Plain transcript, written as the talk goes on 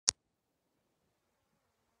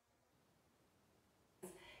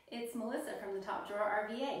It's Melissa from the Top Drawer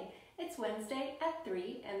RVA. It's Wednesday at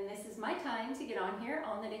 3 and this is my time to get on here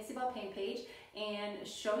on the Dixie Belle paint page and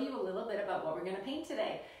show you a little bit about what we're going to paint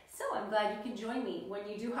today. So I'm glad you can join me. When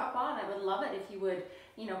you do hop on, I would love it if you would,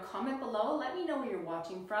 comment below. Let me know where you're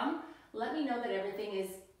watching from. Let me know that everything is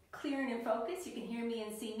clear and in focus. You can hear me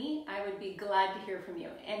and see me. I would be glad to hear from you.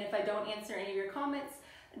 And if I don't answer any of your comments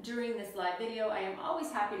during this live video, I am always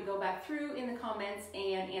happy to go back through in the comments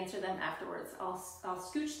and answer them afterwards. I'll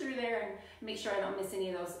scooch through there and make sure I don't miss any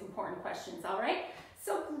of those important questions, all right?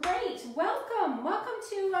 So great, welcome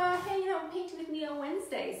to hanging out and painting with me on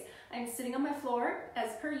Wednesdays. I'm sitting on my floor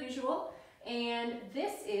as per usual, and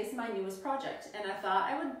this is my newest project, and I thought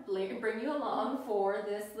I would bring you along for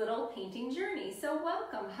this little painting journey. So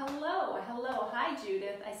welcome, hello, hi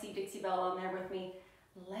Judith, I see Dixie Belle on there with me.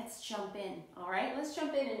 Let's jump in, all right? Let's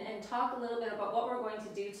jump in and talk a little bit about what we're going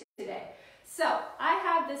to do today. So I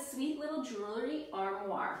have this sweet little jewelry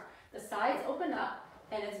armoire. The sides open up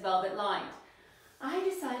and it's velvet lined. I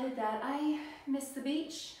decided that I miss the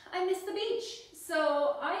beach. I miss the beach.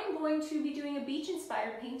 So I am going to be doing a beach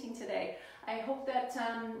inspired painting today. I hope that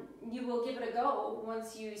you will give it a go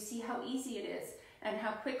once you see how easy it is and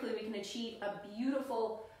how quickly we can achieve a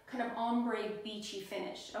beautiful kind of ombre beachy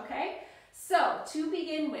finish, okay? So to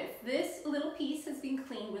begin with, this little piece has been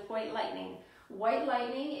cleaned with White Lightning. White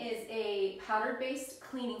Lightning is a powder-based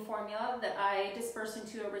cleaning formula that I dispersed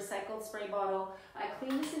into a recycled spray bottle. I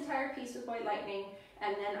cleaned this entire piece with White Lightning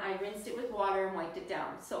and then I rinsed it with water and wiped it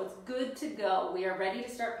down. So it's good to go. We are ready to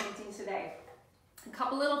start painting today. A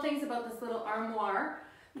couple little things about this little armoire.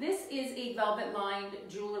 This is a velvet lined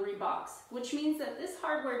jewelry box, which means that this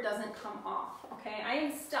hardware doesn't come off, okay? I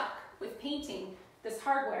am stuck with painting this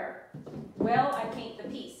hardware while I paint the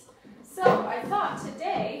piece. So I thought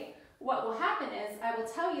today what will happen is I will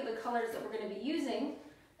tell you the colors that we're going to be using,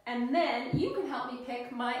 and then you can help me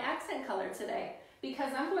pick my accent color today,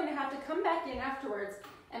 because I'm going to have to come back in afterwards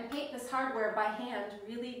and paint this hardware by hand,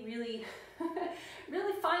 really really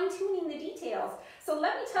fine-tuning the details. So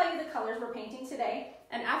let me tell you the colors we're painting today,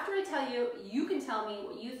 and after I tell you, you can tell me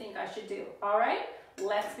what you think I should do. All right,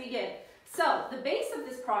 let's begin. So the base of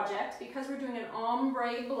this project, because we're doing an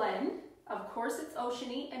ombre blend, of course it's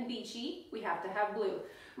oceany and beachy, we have to have blue.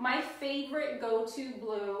 My favorite go-to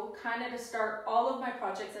blue, kind of to start all of my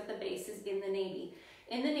projects at the base, is In the Navy.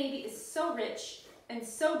 In the Navy is so rich and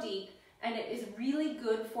so deep, and it is really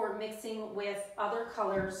good for mixing with other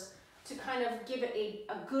colors to kind of give it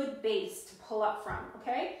a good base to pull up from,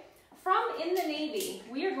 okay? From In the Navy,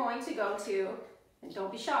 we are going to go to, and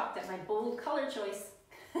don't be shocked at my bold color choice,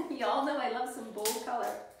 y'all know I love some bold color.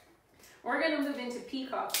 We're going to move into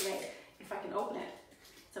Peacock today, if I can open it.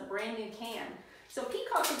 It's a brand new can. So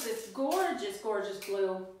Peacock is this gorgeous, gorgeous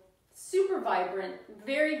blue, super vibrant,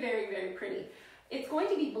 very, very, very pretty. It's going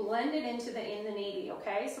to be blended into the In the Navy,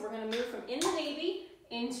 okay? So we're going to move from In the Navy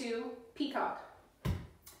into Peacock.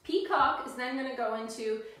 Peacock is then going to go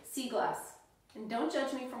into Sea Glass. And don't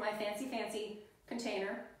judge me for my fancy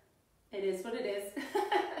container. It is what it is.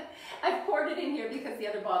 I've poured it in here because the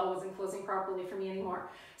other bottle wasn't closing properly for me anymore.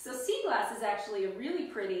 So Sea Glass is actually a really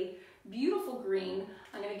pretty, beautiful green.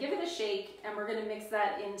 I'm going to give it a shake and we're going to mix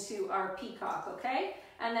that into our Peacock, okay?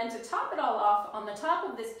 And then to top it all off, on the top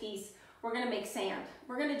of this piece, we're going to make sand.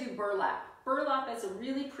 We're going to do burlap. Burlap is a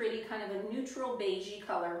really pretty kind of a neutral beigey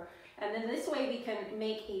color. And then this way we can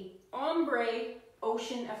make a ombre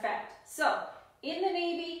ocean effect. So In the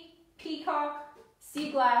Navy, Peacock,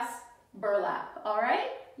 Sea Glass, burlap. All right,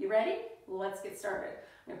 you ready? Let's get started.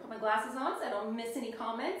 I'm gonna put my glasses on so I don't miss any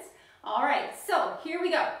comments. All right, so here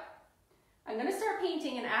we go. I'm gonna start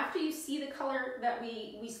painting, and after you see the color that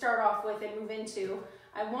we start off with and move into,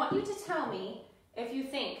 I want you to tell me if you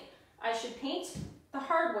think I should paint the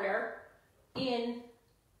hardware in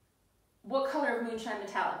what color of Moonshine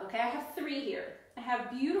Metallic, okay? I have three here. I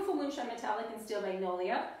have beautiful Moonshine Metallic in Steel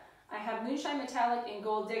Magnolia. I have Moonshine Metallic in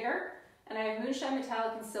Gold Digger, and I have Moonshine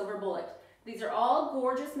Metallic in Silver Bullet. These are all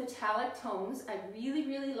gorgeous metallic tones. I really,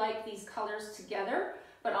 really like these colors together,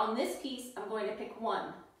 but on this piece, I'm going to pick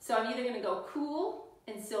one. So I'm either gonna go cool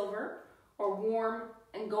and silver or warm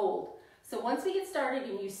and gold. So once we get started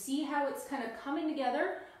and you see how it's kind of coming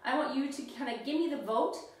together, I want you to kind of give me the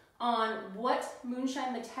vote on what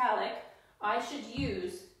Moonshine Metallic I should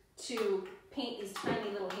use to paint these tiny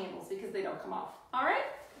little handles, because they don't come off. All right,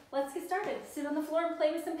 let's get started. Sit on the floor and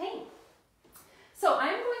play with some paint. So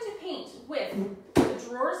I'm going to paint with the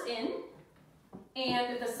drawers in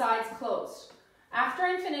and the sides closed. After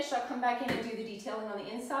I'm finished, I'll come back in and do the detailing on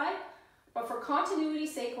the inside. But for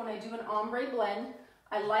continuity's sake, when I do an ombre blend,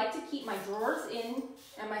 I like to keep my drawers in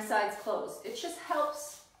and my sides closed. It just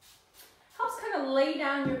helps Helps kind of lay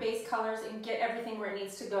down your base colors and get everything where it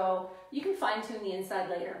needs to go. You can fine tune the inside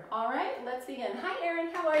later. All right, let's begin. Hi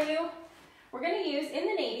Erin, how are you? We're gonna use in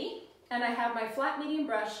the navy, and I have my flat medium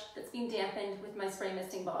brush that's being dampened with my spray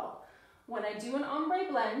misting bottle. When I do an ombre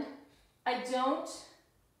blend, I don't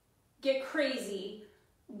get crazy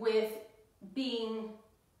with being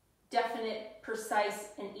definite, precise,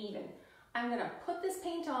 and even. I'm gonna put this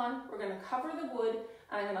paint on, we're gonna cover the wood,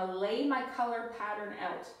 and I'm gonna lay my color pattern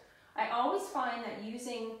out. I always find that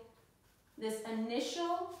using this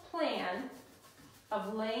initial plan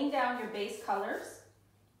of laying down your base colors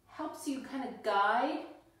helps you kind of guide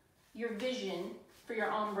your vision for your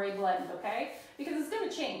ombre blend, okay? Because it's gonna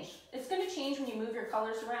change. It's gonna change when you move your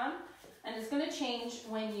colors around, and it's gonna change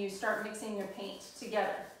when you start mixing your paint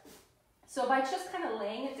together. So by just kind of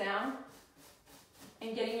laying it down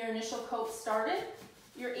and getting your initial coat started,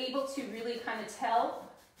 you're able to really kind of tell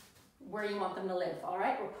where you want them to live, all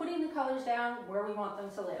right? We're putting the colors down where we want them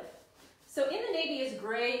to live. So in the navy is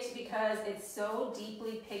great because it's so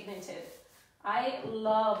deeply pigmented. I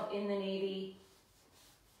love in the navy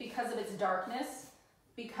because of its darkness,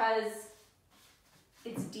 because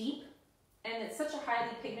it's deep, and it's such a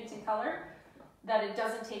highly pigmented color that it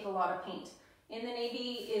doesn't take a lot of paint. In the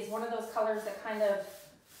navy is one of those colors that kind of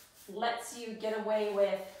lets you get away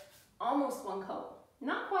with almost one coat.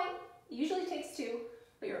 Not quite, it usually takes two,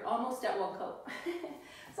 but you're almost at one coat.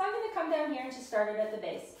 So I'm gonna come down here and just start it at the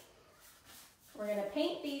base. We're gonna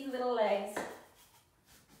paint these little legs.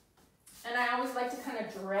 And I always like to kind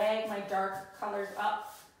of drag my dark colors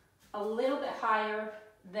up a little bit higher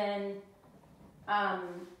than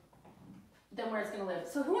where it's gonna live.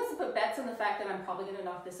 So who wants to put bets on the fact that I'm probably gonna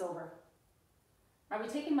knock this over? Are we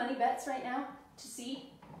taking money bets right now to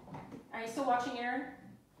see? Are you still watching, Erin?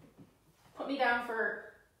 Put me down for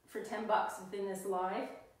 10 bucks within this live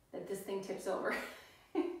that this thing tips over.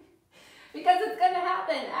 Because it's gonna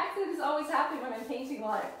happen. Accidents always happen when I'm painting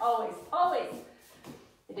live. Always, always.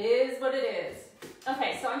 It is what it is.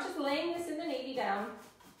 Okay, so I'm just laying this in the navy down,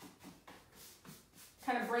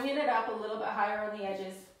 kind of bringing it up a little bit higher on the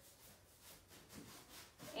edges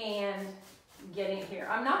and getting it here.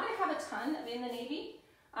 I'm not gonna have a ton of in the navy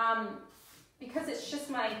because it's just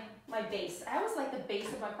my base. I always like the base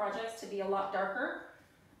of my projects to be a lot darker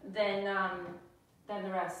than the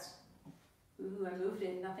rest. Ooh, I moved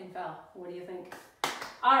it, nothing fell. What do you think?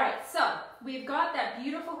 All right, so we've got that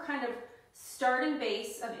beautiful kind of starting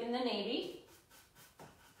base of in the navy.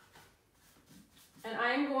 And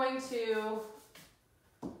I'm going to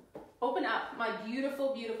open up my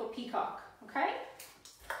beautiful, beautiful peacock, okay?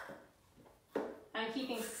 I'm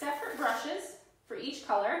keeping separate brushes for each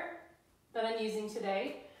color that I'm using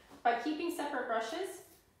today. By keeping separate brushes,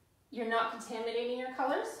 you're not contaminating your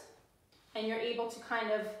colors, and you're able to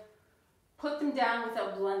kind of put them down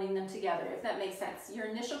without blending them together, if that makes sense. Your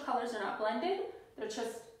initial colors are not blended, they're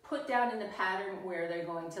just put down in the pattern where they're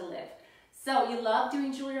going to live. So you love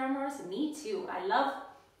doing jewelry armoires? Me too. I love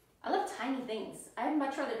tiny things. I'd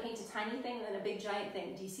much rather paint a tiny thing than a big giant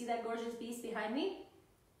thing. Do you see that gorgeous beast behind me?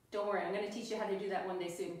 Don't worry, I'm going to teach you how to do that one day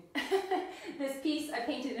soon. This piece I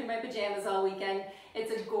painted in my pajamas all weekend.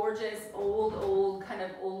 It's a gorgeous old kind of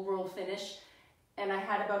old world finish. And I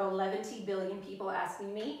had about 11 billion people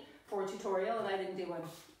asking me for a tutorial, and I didn't do one.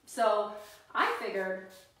 So I figured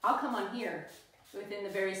I'll come on here within the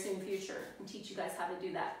very soon future and teach you guys how to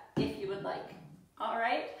do that, if you would like. All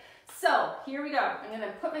right, so here we go. I'm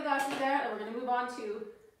gonna put my glasses down and we're gonna move on to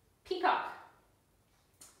Peacock.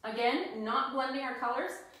 Again, not blending our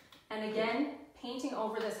colors, and again, painting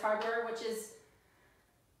over this hardware, which is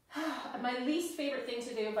my least favorite thing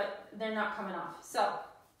to do, but they're not coming off. So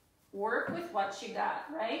work with what you got,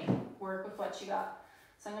 right? Work with what you got.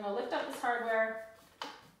 So I'm gonna lift up this hardware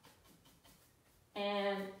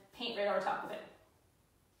and paint right over top of it.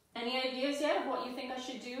 Any ideas yet of what you think I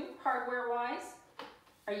should do hardware-wise?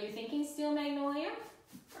 Are you thinking steel magnolia?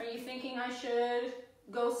 Are you thinking I should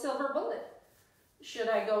go silver bullet? Should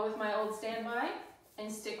I go with my old standby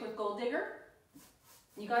and stick with gold digger?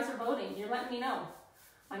 You guys are voting, you're letting me know.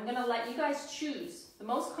 I'm gonna let you guys choose the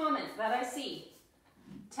most comments that I see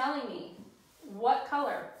telling me what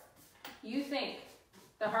color you think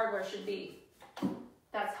the hardware should be.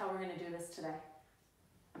 That's how we're gonna do this today.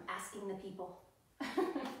 I'm asking the people.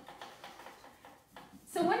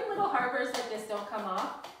 So when little hardwares like this don't come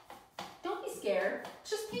off, don't be scared.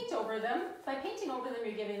 Just paint over them. By painting over them,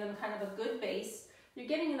 you're giving them kind of a good base. You're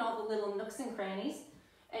getting in all the little nooks and crannies,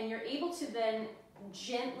 and you're able to then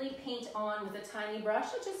gently paint on with a tiny brush.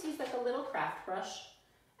 I just use like a little craft brush,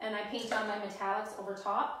 and I paint on my metallics over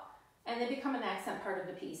top, and they become an accent part of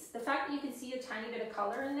the piece. The fact that you can see a tiny bit of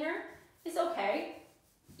color in there is okay.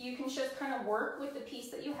 you can just kind of work with the piece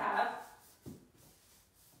that you have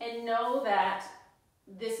and know that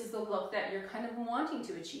this is the look that you're kind of wanting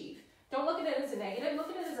to achieve. Don't look at it as a negative, look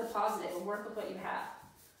at it as a positive and work with what you have.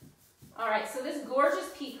 All right, so this gorgeous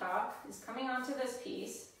peacock is coming onto this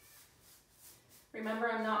piece.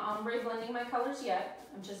 Remember, I'm not ombre blending my colors yet.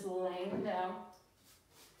 I'm just laying them down.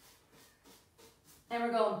 And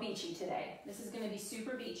we're going beachy today. This is going to be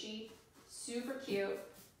super beachy, super cute,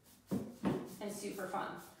 and super fun.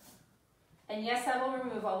 And yes, I will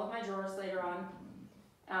remove all of my drawers later on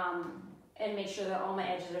and make sure that all my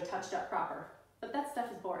edges are touched up proper. But that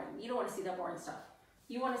stuff is boring. You don't want to see that boring stuff.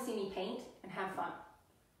 You want to see me paint and have fun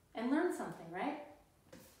and learn something, right?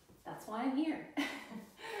 That's why I'm here.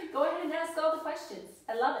 Go ahead and ask all the questions.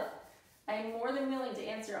 I love it. I'm more than willing to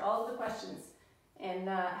answer all of the questions and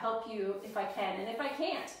help you if I can. And if I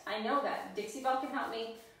can't, I know that Dixie Belle can help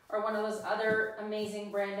me, or one of those other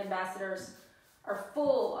amazing brand ambassadors are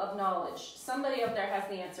full of knowledge. Somebody up there has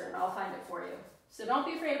the answer and I'll find it for you. So don't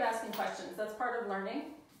be afraid of asking questions. That's part of learning.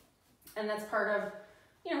 And that's part of,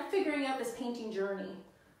 you know, figuring out this painting journey.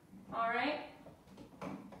 All right.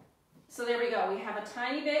 So there we go. We have a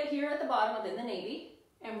tiny bit here at the bottom within the navy,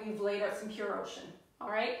 and we've laid out some pure ocean. All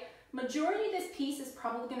right. Majority of this piece is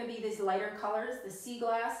probably going to be these lighter colors, the sea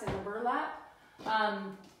glass and the burlap.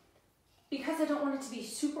 Because I don't want it to be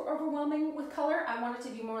super overwhelming with color, I want it to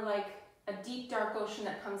be more like a deep dark ocean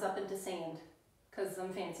that comes up into sand, because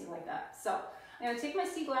I'm fancy like that. So I'm going to take my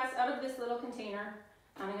sea glass out of this little container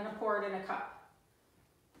and I'm going to pour it in a cup.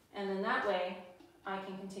 And then that way I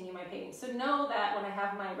can continue my painting. So know that when I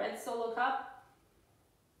have my red solo cup,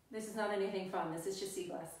 this is not anything fun. This is just sea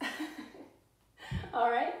glass.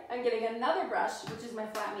 All right, I'm getting another brush, which is my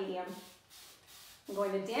flat medium. I'm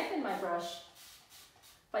going to dampen my brush.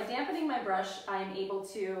 By dampening my brush, I'm able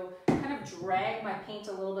to kind of drag my paint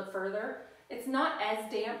a little bit further. It's not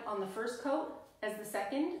as damp on the first coat as the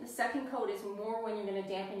second. The second coat is more when you're going to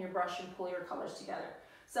dampen your brush and pull your colors together.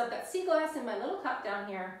 So I've got sea glass in my little cup down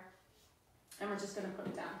here, and we're just going to put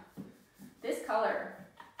it down. This color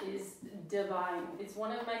is divine. It's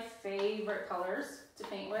one of my favorite colors to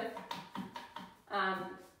paint with,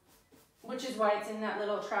 which is why it's in that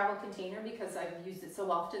little travel container, because I've used it so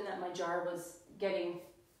often that my jar was getting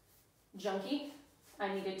junky.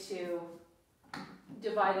 I needed to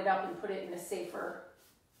divide it up and put it in a safer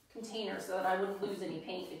container so that I wouldn't lose any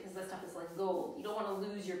paint, because this stuff is like gold. You don't want to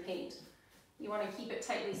lose your paint. You want to keep it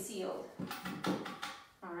tightly sealed.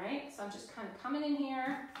 All right, so I'm just kind of coming in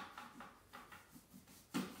here.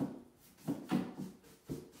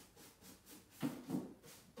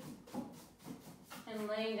 And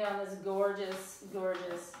laying down this gorgeous,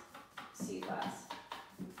 gorgeous sea glass.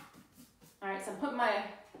 All right, so I'm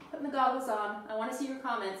putting the goggles on. I want to see your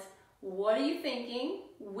comments. What are you thinking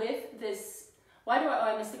with this? Why do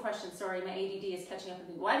I missed the question, sorry, my ADD is catching up with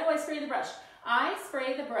me. Why do I spray the brush? I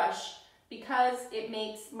spray the brush because it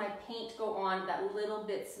makes my paint go on that little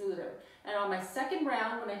bit smoother. And on my second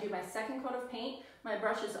round, when I do my second coat of paint, my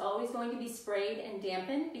brush is always going to be sprayed and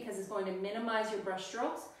dampened, because it's going to minimize your brush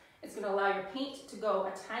strokes. It's going to allow your paint to go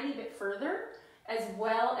a tiny bit further, as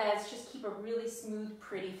well as just keep a really smooth,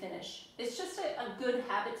 pretty finish. It's just a good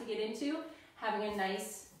habit to get into, having a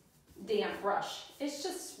nice damp brush. It's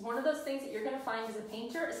just one of those things that you're going to find as a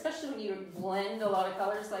painter, especially when you blend a lot of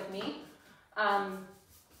colors like me,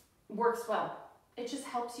 works well. It just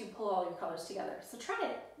helps you pull all your colors together. So try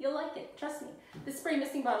it. You'll like it. Trust me. This spray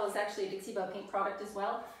misting bottle is actually a Dixie Belle paint product as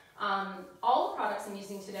well. All the products I'm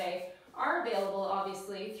using today are available,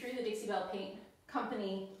 obviously, through the Dixie Belle Paint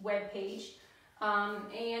Company webpage.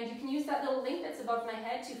 And you can use that little link that's above my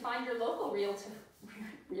head to find your local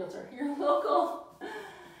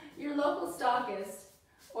your local stockist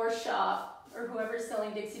or shop, or whoever's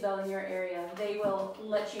selling Dixie Belle in your area. They will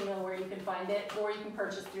let you know where you can find it, or you can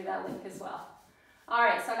purchase through that link as well. All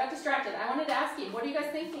right, so I got distracted. I wanted to ask you, what are you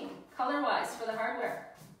guys thinking color-wise for the hardware?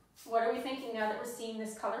 What are we thinking now that we're seeing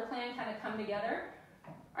this color plan kind of come together?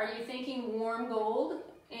 Are you thinking warm gold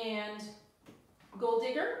and gold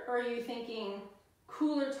digger, or are you thinking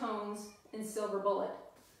cooler tones in silver bullet?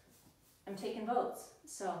 I'm taking votes,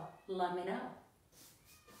 so let me know.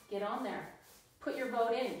 Get on there. Put your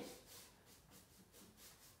vote in.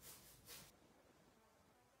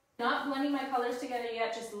 Not blending my colors together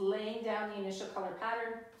yet, just laying down the initial color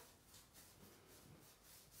pattern.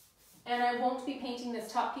 And I won't be painting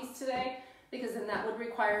this top piece today, because then that would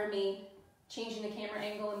require me changing the camera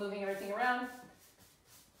angle and moving everything around.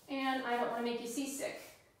 And I don't want to make you seasick.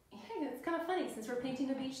 Hey, it's kind of funny since we're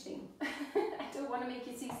painting a beach theme. I don't want to make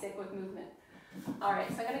you seasick with movement. All right,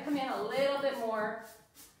 so I'm going to come in a little bit more.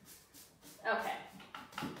 Okay,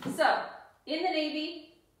 so in the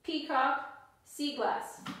navy, Peacock, sea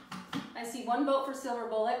glass. I see one vote for silver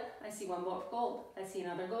bullet. I see one vote for gold. I see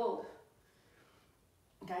another gold.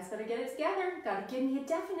 You guys better get it together. Gotta give me a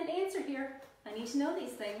definite answer here. I need to know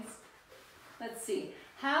these things. Let's see.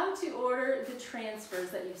 How to order the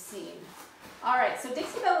transfers that you've seen. All right, so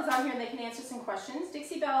Dixie Belle is on here and they can answer some questions.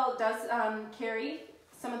 Dixie Belle does carry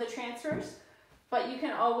some of the transfers, but you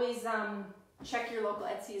can always check your local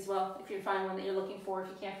Etsy as well if you find one that you're looking for, if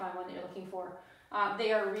you can't find one that you're looking for.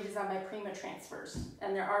 They are redesigned by Prima Transfers,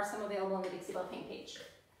 and there are some available on the Dixie Belle paint page.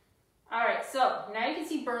 All right, so now you can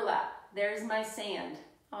see burlap. There's my sand.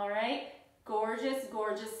 All right, gorgeous,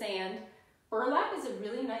 gorgeous sand. Burlap is a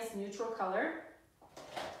really nice neutral color.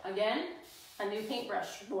 Again, a new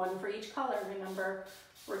paintbrush, one for each color. Remember,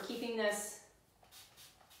 we're keeping this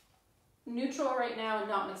neutral right now and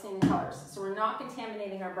not mixing the colors. So we're not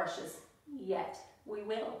contaminating our brushes yet. We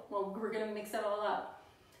will. Well, we're gonna mix it all up.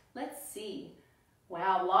 Let's see.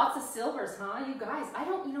 Wow, lots of silvers, huh? You guys,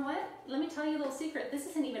 you know what? Let me tell you a little secret. This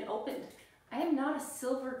isn't even opened. I am not a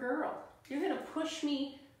silver girl. You're gonna push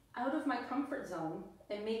me out of my comfort zone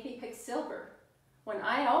and make me pick silver when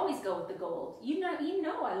I always go with the gold. You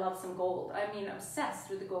know I love some gold. I mean, obsessed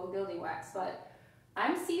with the gold gilding wax, but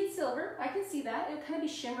I'm seeing silver. I can see that. It would kind of be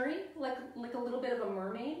shimmery, like a little bit of a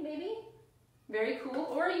mermaid, maybe. Very cool.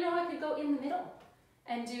 Or, you know, I could go in the middle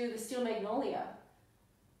and do the steel magnolia,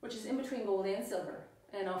 which is in between gold and silver.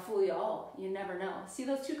 And I'll fool you all. You never know. See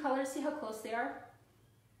those two colors? See how close they are?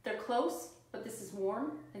 They're close, but this is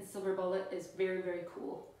warm, and silver bullet is very, very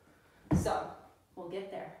cool. So, we'll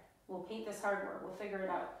get there. We'll paint this hardware. We'll figure it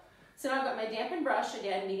out. So now I've got my dampened brush,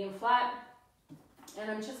 again, medium flat, and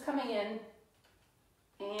I'm just coming in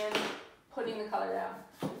and putting the color down.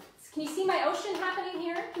 So can you see my ocean happening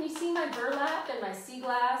here? Can you see my burlap and my sea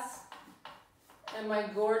glass and my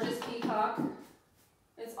gorgeous peacock?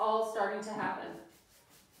 It's all starting to happen.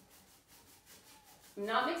 I'm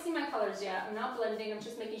not mixing my colors yet. I'm not blending. I'm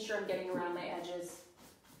just making sure I'm getting around my edges.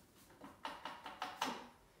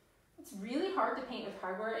 It's really hard to paint with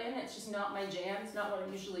hardware in. It's just not my jam. It's not what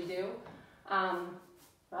I usually do.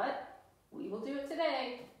 But we will do it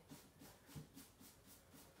today.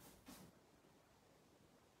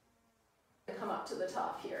 Come up to the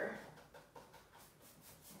top here.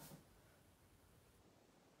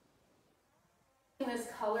 This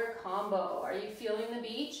color combo. Are you feeling the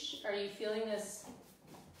beach? Are you feeling this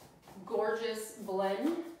gorgeous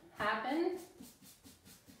blend happen?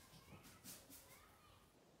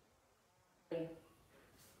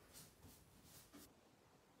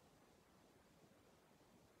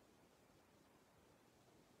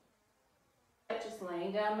 Just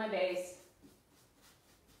laying down my base.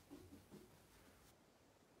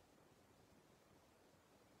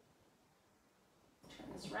 Turn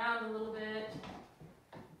this around a little bit.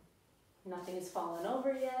 Nothing has fallen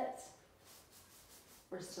over yet.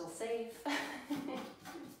 We're still safe.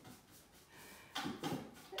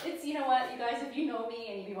 It's, you know what, you guys, if you know me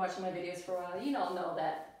and you've been watching my videos for a while, you all know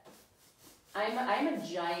that I'm a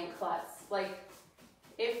giant klutz. Like,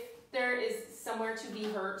 if there is somewhere to be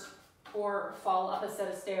hurt or fall up a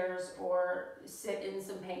set of stairs or sit in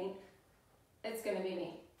some paint, it's gonna be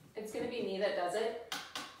me. It's gonna be me that does it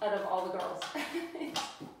out of all the girls.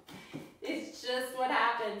 It's just what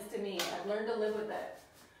happens to me. I've learned to live with it.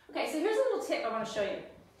 Okay, so here's a little tip I want to show you.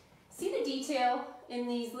 See the detail in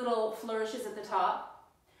these little flourishes at the top?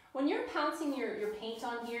 When you're pouncing your paint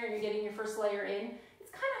on here and you're getting your first layer in,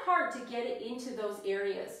 it's kind of hard to get it into those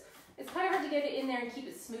areas. It's kind of hard to get it in there and keep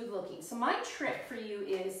it smooth looking. So my trick for you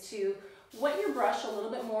is to wet your brush a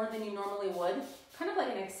little bit more than you normally would, kind of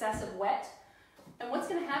like an excessive wet. And what's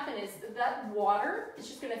going to happen is that water is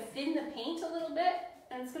just going to thin the paint a little bit,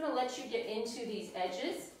 and it's going to let you get into these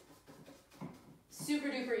edges. Super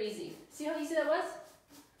duper easy. See how easy that was?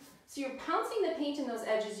 So you're pouncing the paint in those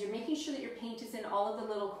edges. You're making sure that your paint is in all of the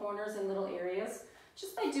little corners and little areas.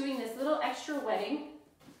 Just by doing this little extra wetting,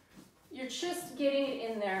 you're just getting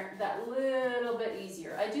it in there that little bit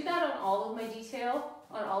easier. I do that on all of my detail,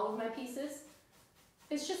 on all of my pieces.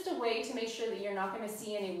 It's just a way to make sure that you're not going to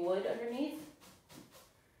see any wood underneath,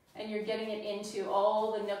 and you're getting it into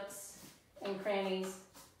all the nooks and crannies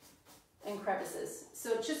and crevices.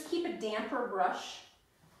 So just keep a damper brush,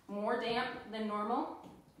 more damp than normal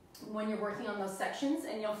when you're working on those sections,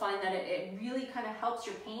 and you'll find that it really kind of helps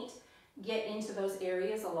your paint get into those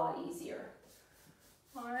areas a lot easier.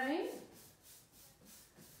 All right.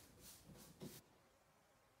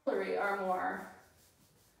 Armoire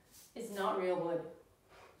is not real wood.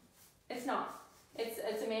 It's not.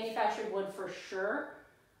 It's a manufactured wood for sure,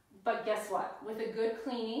 but guess what? With a good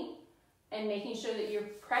cleaning and making sure that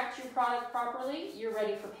you've prepped your product properly, you're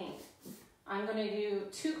ready for paint. I'm going to do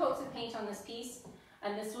 2 coats of paint on this piece,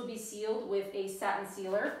 and this will be sealed with a satin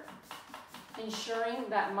sealer, ensuring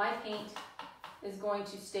that my paint is going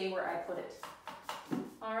to stay where I put it.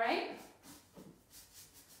 All right?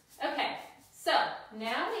 Okay, so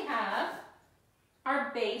now we have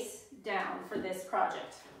our base down for this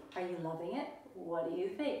project. Are you loving it? What do you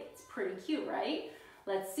think? It's pretty cute, right?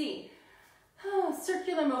 Let's see. Oh,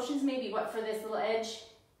 circular motions maybe what for this little edge.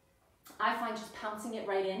 I find just pouncing it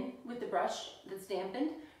right in with the brush that's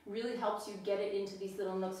dampened really helps you get it into these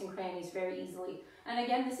little nooks and crannies very easily. And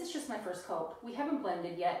again, this is just my first coat. We haven't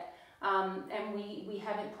blended yet, and we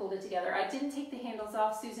haven't pulled it together. I didn't take the handles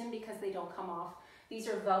off, Susan, because they don't come off. These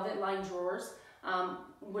are velvet lined drawers,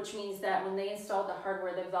 which means that when they installed the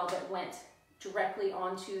hardware, the velvet went directly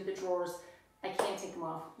onto the drawers. I can't take them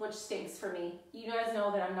off, which stinks for me. You guys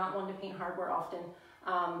know that I'm not one to paint hardware often,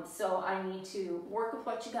 so I need to work with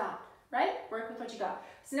what you got, right? Work with what you got.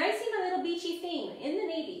 So now you see my little beachy theme in the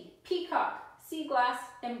navy: peacock, sea glass,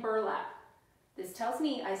 and burlap. This tells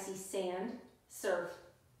me I see sand, surf,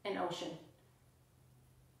 and ocean.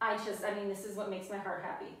 I mean, this is what makes my heart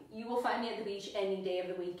happy. You will find me at the beach any day of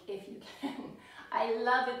the week if you can. I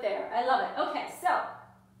love it there. I love it. Okay, so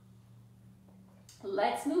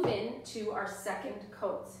let's move into our second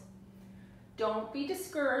coats. Don't be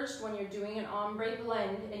discouraged when you're doing an ombre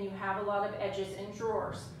blend and you have a lot of edges and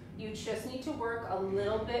drawers. You just need to work a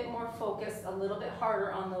little bit more focused, a little bit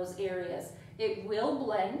harder on those areas. It will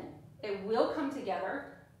blend, it will come together.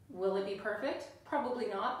 Will it be perfect? Probably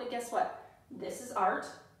not, but guess what? This is art,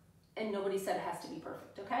 and nobody said it has to be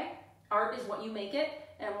perfect, okay? Art is what you make it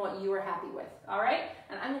and what you are happy with, all right?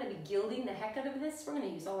 And I'm gonna be gilding the heck out of this. We're gonna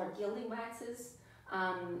use all our gilding waxes.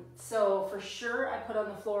 So for sure, I put on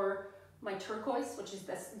the floor my turquoise, which is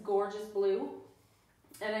this gorgeous blue.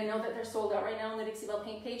 And I know that they're sold out right now on the Dixie Belle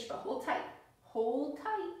paint page, but hold tight,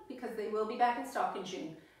 because they will be back in stock in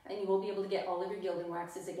June, and you will be able to get all of your gilding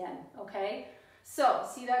waxes again, okay? So,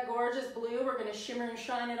 see that gorgeous blue? We're gonna shimmer and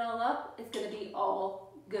shine it all up. It's gonna be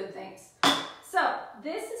all good things. So,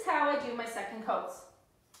 this is how I do my second coats.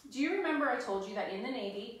 Do you remember I told you that in the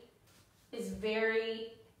navy is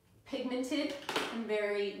very pigmented and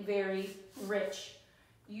very, very rich?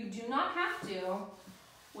 You do not have to,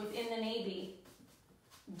 within the navy,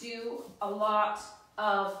 do a lot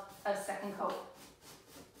of a second coat.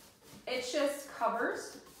 It just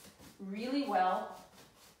covers really well,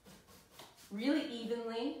 really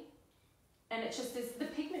evenly, and it just is, the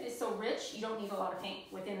pigment is so rich, you don't need a lot of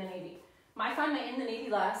paint within the navy. I find my in the navy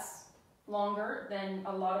lasts longer than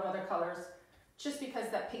a lot of other colors, just because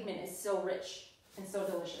that pigment is so rich and so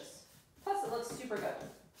delicious. Plus it looks super good.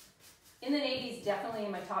 In the navy is definitely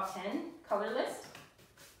in my top 10 color list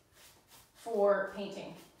for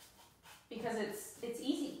painting, because it's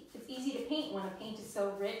easy. It's easy to paint when a paint is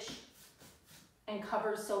so rich and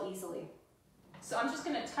covers so easily. So I'm just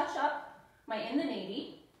gonna touch up my in the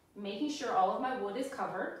navy, making sure all of my wood is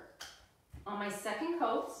covered. On my second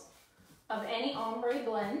coats of any ombre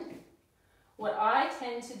blend, what I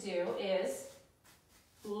tend to do is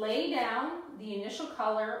lay down the initial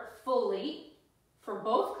color fully for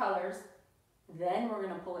both colors, then we're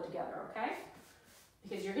gonna pull it together, okay?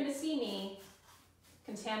 Because you're gonna see me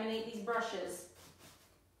contaminate these brushes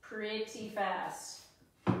pretty fast.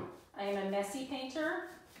 I am a messy painter,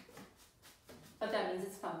 but that means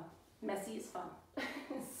it's fun. Messy is fun.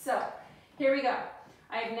 So, here we go.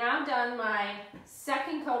 I have now done my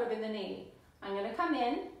second coat of in the navy. I'm gonna come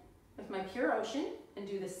in with my pure ocean and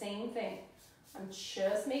do the same thing. I'm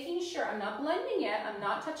just making sure, I'm not blending yet, I'm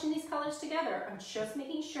not touching these colors together. I'm just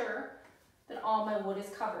making sure that all my wood is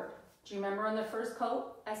covered. Do you remember on the first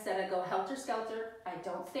coat, I said I go helter-skelter, I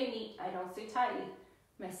don't stay neat, I don't stay tidy.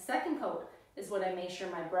 My second coat is when I make sure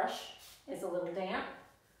my brush is a little damp.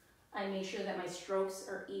 I make sure that my strokes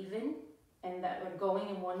are even and that they're going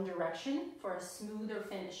in one direction for a smoother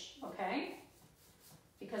finish, okay?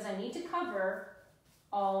 Because I need to cover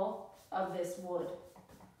all of this wood.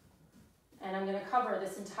 And I'm gonna cover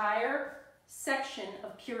this entire section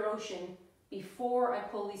of pure ocean before I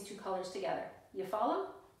pull these two colors together. You follow?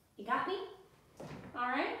 You got me? All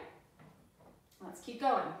right, let's keep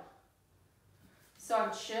going. So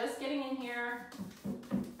I'm just getting in here,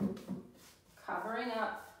 covering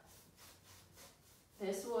up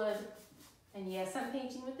this wood. And yes, I'm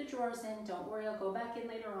painting with the drawers in. Don't worry, I'll go back in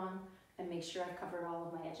later on and make sure I covered all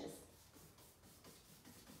of my edges.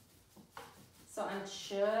 So I'm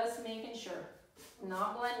just making sure,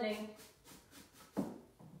 not blending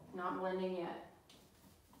yet.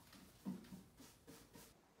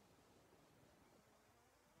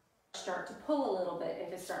 Start to pull a little bit.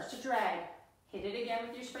 If it starts to drag, hit it again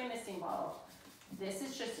with your spray misting bottle. This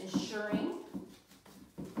is just ensuring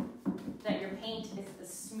that your paint is the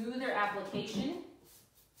smoother application.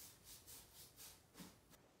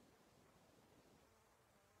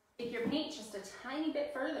 Take your paint just a tiny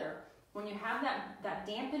bit further. When you have that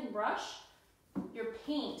dampened brush, your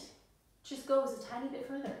paint just goes a tiny bit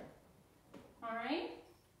further. All right?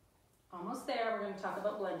 Almost there. We're going to talk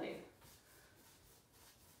about blending.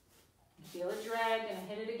 Feel it drag, and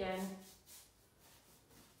hit it again.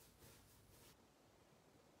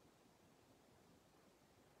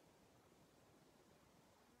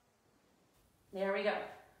 There we go.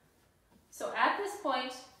 So at this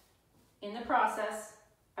point in the process,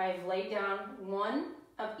 I've laid down one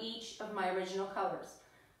of each of my original colors.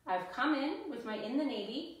 I've come in with my in the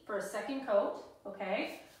navy for a second coat,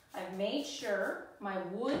 okay? I've made sure my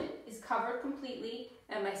wood is covered completely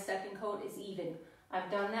and my second coat is even. I've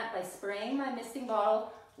done that by spraying my misting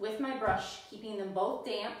bottle with my brush, keeping them both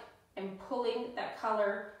damp and pulling that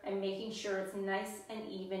color and making sure it's nice and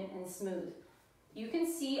even and smooth. You can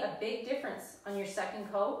see a big difference on your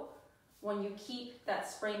second coat when you keep that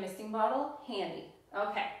spray misting bottle handy.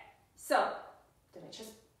 Okay, so did I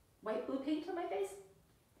just white blue paint on my face?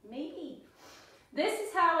 Maybe. This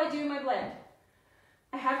is how I do my blend.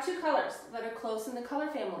 I have two colors that are close in the color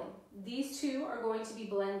family. These two are going to be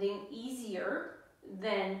blending easier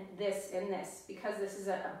than this and this because this is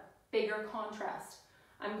a bigger contrast.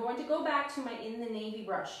 I'm going to go back to my in the navy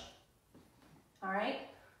brush. All right,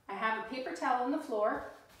 I have a paper towel on the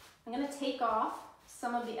floor. I'm going to take off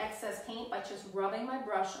some of the excess paint by just rubbing my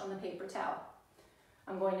brush on the paper towel.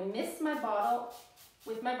 I'm going to mist my bottle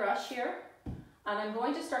with my brush here, and I'm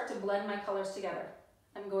going to start to blend my colors together.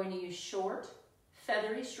 I'm going to use short,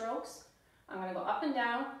 feathery strokes. I'm going to go up and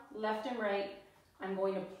down, left and right. I'm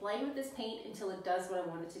going to play with this paint until it does what I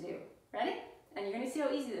want it to do. Ready? And you're going to see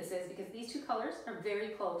how easy this is because these two colors are very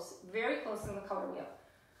close in the color wheel.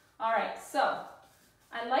 All right, so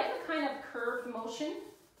I like a kind of curved motion.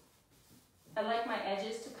 I like my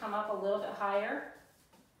edges to come up a little bit higher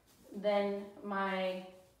than my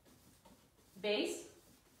base.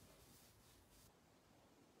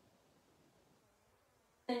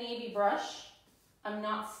 The navy brush, I'm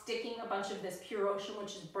not sticking a bunch of this Pure Ocean,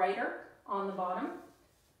 which is brighter, on the bottom.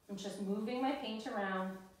 I'm just moving my paint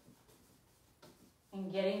around and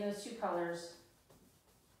getting those two colors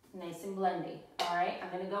nice and blendy. All right, I'm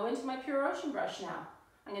going to go into my Pure Ocean brush now.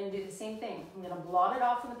 I'm going to do the same thing. I'm going to blot it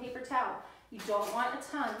off on the paper towel. You don't want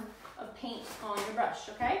a ton of paint on your brush,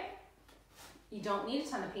 okay? You don't need a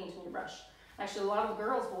ton of paint on your brush. Actually, a lot of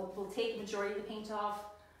girls will take the majority of the paint off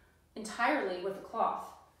entirely with a cloth.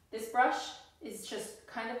 This brush is just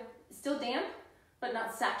kind of still damp, but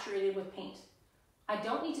not saturated with paint. I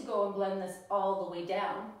don't need to go and blend this all the way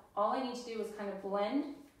down. All I need to do is kind of blend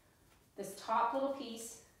this top little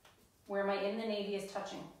piece where my in the navy is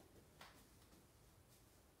touching.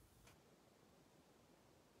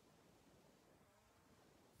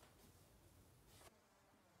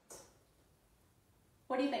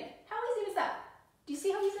 What do you think? How easy was that? Do you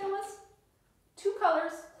see how easy that was? Two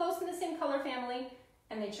colors, close in the same color family,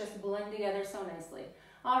 and they just blend together so nicely.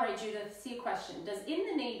 All right, Judith, see a question. Does in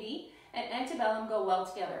the navy and antebellum go well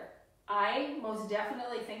together? I most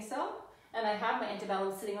definitely think so, and I have my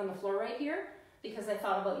antebellum sitting on the floor right here because I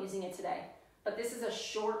thought about using it today. But this is a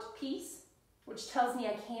short piece, which tells me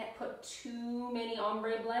I can't put too many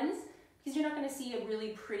ombre blends because you're not going to see a really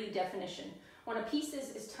pretty definition. When a piece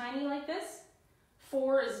is tiny like this,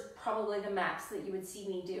 4 is probably the max that you would see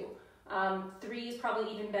me do. 3 is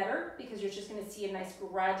probably even better because you're just going to see a nice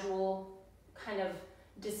gradual kind of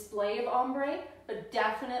display of ombre, but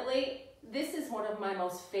definitely this is one of my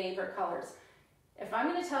most favorite colors. If I'm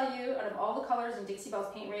going to tell you out of all the colors in Dixie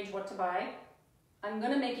Belle's Paint Range what to buy, I'm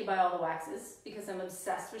going to make you buy all the waxes because I'm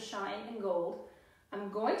obsessed with shine and gold.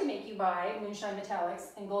 I'm going to make you buy Moonshine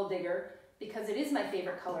Metallics and Gold Digger because it is my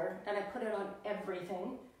favorite color and I put it on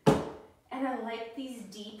everything. And I like these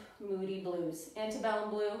deep, moody blues.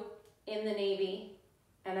 Antebellum blue, in the navy,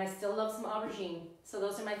 and I still love some aubergine. So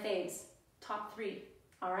those are my faves. Top 3,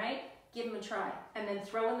 all right? Give them a try. And then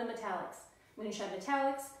throw in the metallics. Moonshine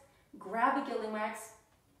Metallics, grab a gilding wax.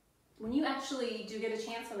 When you actually do get a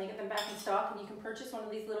chance when they get them back in stock and you can purchase one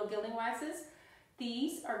of these little gilding waxes,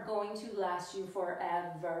 these are going to last you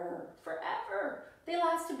forever. Forever. They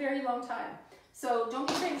last a very long time. So don't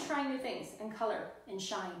be afraid of trying new things and color and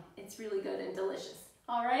shine. It's really good and delicious.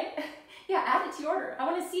 All right? Yeah, add it to your order. I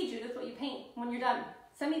want to see, Judith, what you paint when you're done.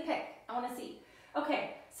 Send me a pic. I want to see.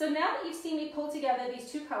 Okay, so now that you've seen me pull together these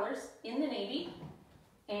two colors, in the navy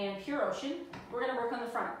and Pure Ocean, we're going to work on the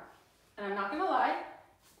front. And I'm not going to lie,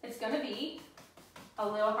 it's going to be a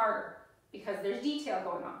little harder because there's detail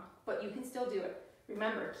going on. but you can still do it.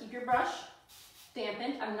 Remember, keep your brush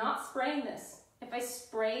dampened. I'm not spraying this. If I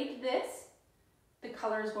sprayed this, the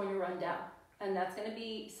color is going to run down, and that's going to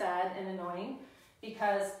be sad and annoying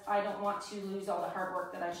because I don't want to lose all the hard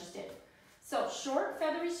work that I just did. So short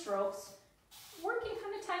feathery strokes, work in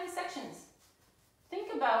kind of tiny sections.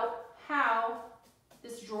 Think about how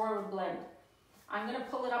this drawer would blend. I'm going to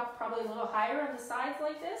pull it up probably a little higher on the sides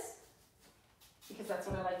like this because that's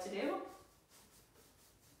what I like to do.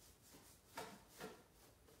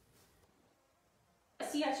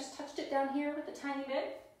 See, I just touched it down here with a tiny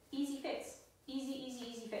bit. Easy fix. Easy, easy,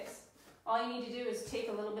 easy fix. All you need to do is take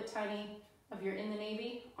a little bit tiny of your In the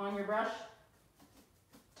Navy on your brush.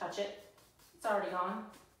 Touch it. It's already gone.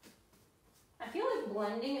 I feel like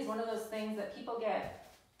blending is one of those things that people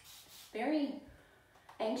get very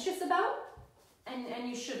anxious about, and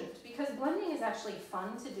you shouldn't, because blending is actually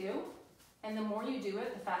fun to do, and the more you do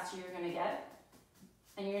it, the faster you're going to get.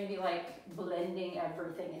 And you're going to be like blending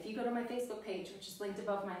everything. If you go to my Facebook page, which is linked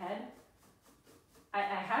above my head, I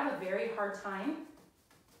have a very hard time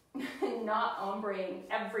not ombreing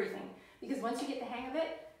everything. Because once you get the hang of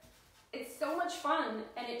it, it's so much fun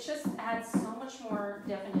and it just adds so much more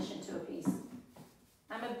definition to a piece.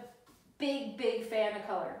 I'm a big, big fan of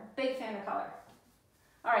color. Big fan of color.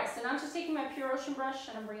 All right, so now I'm just taking my Pure Ocean brush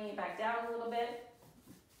and I'm bringing it back down a little bit.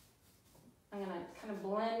 I'm going to kind of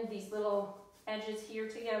blend these little edges here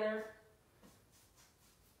together.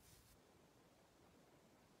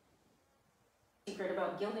 Secret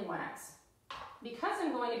about gilding wax. Because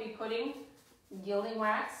I'm going to be putting gilding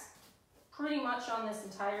wax pretty much on this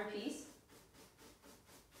entire piece,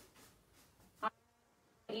 I'm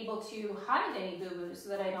able to hide any boo-boos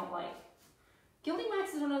that I don't like. Gilding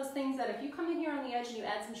wax is one of those things that if you come in here on the edge and you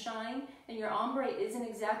add some shine and your ombre isn't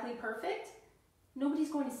exactly perfect, nobody's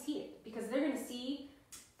going to see it because they're going to see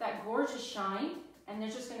that gorgeous shine and they're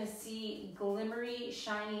just going to see glimmery,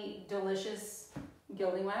 shiny, delicious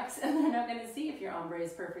gilding wax, and they're not going to see if your ombre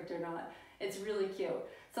is perfect or not. It's really cute.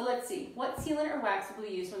 So let's see, what sealant or wax will we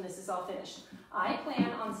use when this is all finished? I plan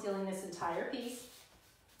on sealing this entire piece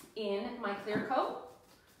in my clear coat,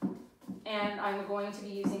 and I'm going to be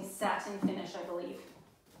using satin finish, I believe.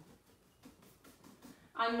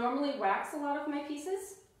 I normally wax a lot of my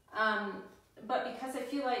pieces, but because I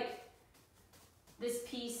feel like this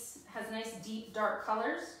piece has nice deep dark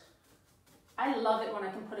colors, I love it when I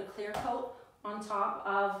can put a clear coat on top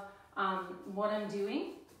of what I'm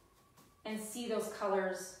doing and see those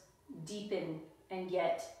colors deepen and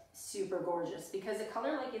get super gorgeous, because a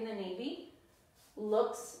color like In the Navy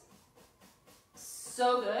looks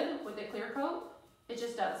so good with a clear coat. It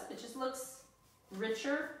just does. It just looks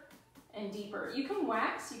richer and deeper. You can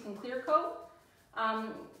wax, you can clear coat.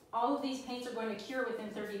 All of these paints are going to cure within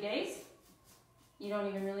 30 days. You don't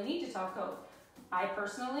even really need to top coat. I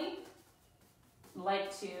personally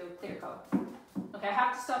like to clear coat. Okay, I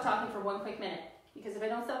have to stop talking for one quick minute, because if I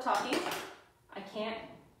don't stop talking, I can't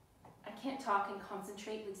talk and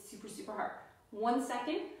concentrate like super hard. 1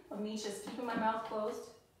 second of me just keeping my mouth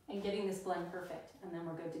closed and getting this blend perfect, and then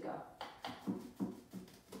we're good to go.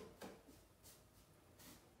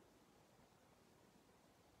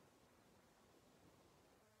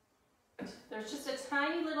 There's just a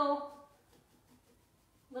tiny little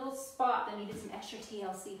spot that needed some extra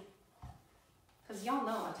TLC, because y'all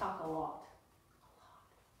know I talk a lot.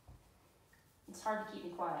 It's hard to keep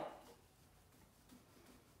me quiet.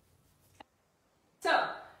 So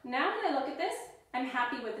now when I look at this, I'm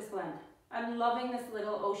happy with this blend. I'm loving this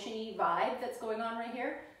little oceany vibe that's going on right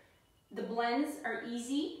here. The blends are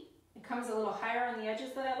easy. It comes a little higher on the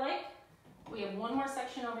edges that I like. We have one more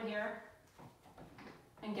section over here.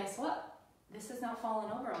 And guess what? This has not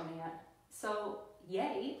fallen over on me yet. So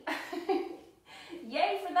yay.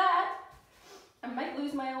 Yay for that. I might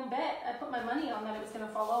lose my own bet. I put my money on that it was going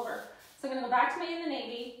to fall over. So I'm going to go back to my In the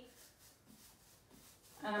Navy,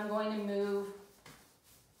 and I'm going to move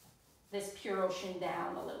this Pure Ocean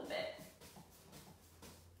down a little bit.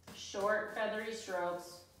 Short, feathery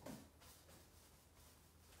strokes.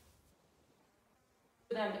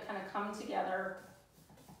 For them to kind of come together.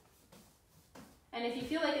 And if you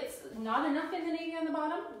feel like it's not enough In the Navy on the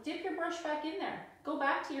bottom, dip your brush back in there. Go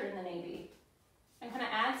back to your In the Navy and kind of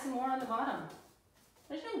add some more on the bottom.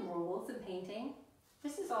 There's no rules in painting.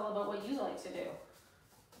 This is all about what you like to do.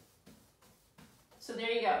 So there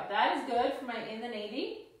you go. That is good for my In the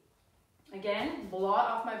Navy. Again, blot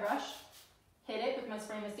off my brush, hit it with my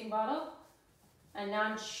spray misting bottle, and now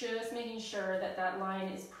I'm just making sure that that line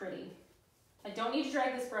is pretty. I don't need to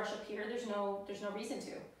drag this brush up here. There's no reason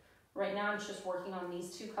to. Right now I'm just working on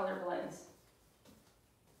these two color blends.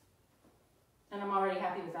 And I'm already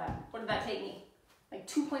happy with that. What did that take me? like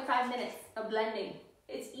 2.5 minutes of blending.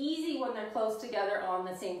 It's easy when they're close together on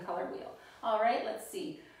the same color wheel. All right, let's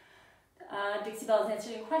see. Dixie Belle's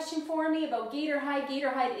answering a question for me about gator hide. Gator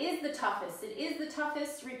hide is the toughest. It is the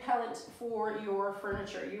toughest repellent for your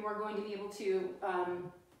furniture. You are going to be able to,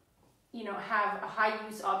 you know, have a high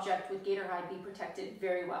use object with gator hide be protected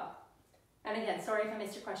very well. And again, sorry if I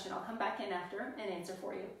missed your question. I'll come back in after and answer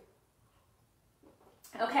for you.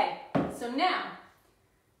 Okay, so now,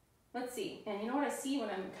 let's see. And you know what I see when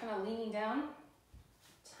I'm kind of leaning down?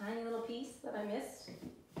 Tiny little piece that I missed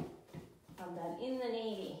of that in the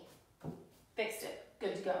navy. Fixed it,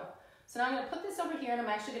 good to go. So now I'm gonna put this over here and I'm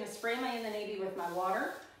actually gonna spray my in the navy with my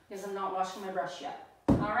water because I'm not washing my brush yet.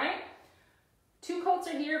 All right, 2 coats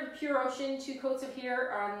are here of Pure Ocean, 2 coats of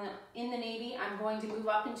here on in the navy. I'm going to move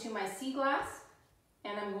up into my sea glass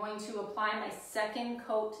and I'm going to apply my 2nd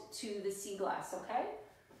coat to the sea glass, okay?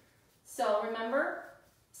 So remember,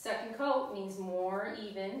 2nd coat means more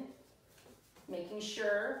even, making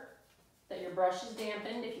sure that your brush is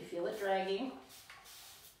dampened if you feel it dragging.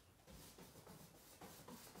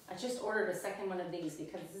 I just ordered a 2nd one of these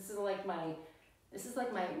because this is like my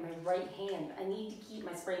right hand. I need to keep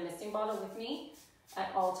my spray misting bottle with me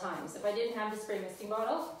at all times. If I didn't have the spray misting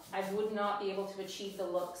bottle, I would not be able to achieve the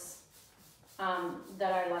looks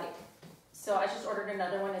that I like. So I just ordered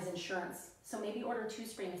another one as insurance. So maybe order 2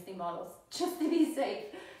 spray misting bottles just to be safe,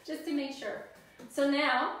 just to make sure. So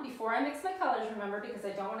now, before I mix my colors, remember, because I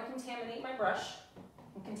don't want to contaminate my brush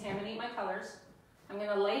and contaminate my colors, I'm going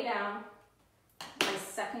to lay down my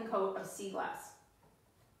 2nd coat of sea glass.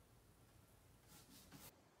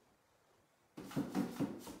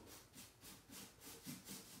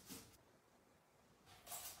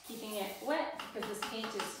 Keeping it wet because this paint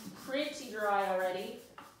is pretty dry already.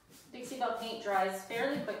 Dixie Belle paint dries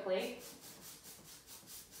fairly quickly.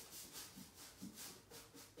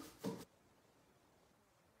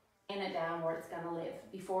 And it down where it's going to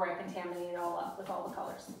live before I contaminate it all up with all the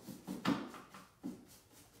colors.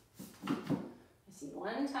 I see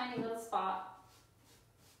one tiny little spot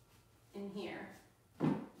in here.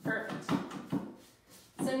 Perfect.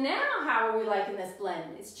 So now how are we liking this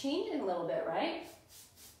blend? It's changing a little bit, right?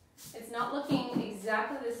 It's not looking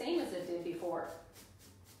exactly the same as it did before.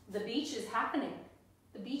 The beach is happening.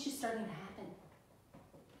 The beach is starting to happen.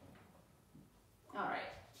 All right.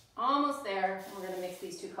 Almost there, and we're going to mix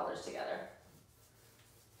these 2 colors together.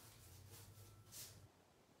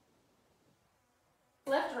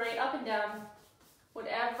 Left, right, up and down,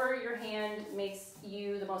 whatever your hand makes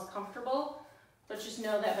you the most comfortable, but just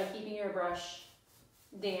know that by keeping your brush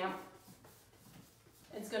damp,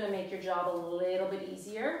 it's going to make your job a little bit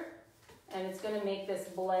easier, and it's going to make this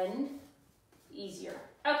blend easier.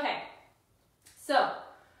 Okay, so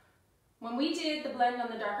when we did the blend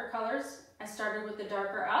on the darker colors, I started with the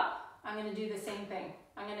darker up. I'm going to do the same thing.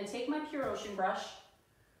 I'm going to take my Pure Ocean brush,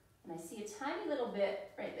 and I see a tiny little bit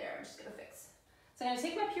right there. I'm just going to fix. So I'm going to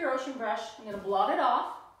take my Pure Ocean brush. I'm going to blot it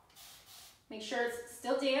off. Make sure it's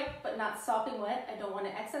still damp, but not sopping wet. I don't want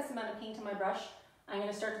an excess amount of paint on my brush. I'm going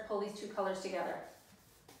to start to pull these 2 colors together.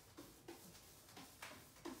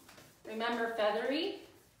 Remember, feathery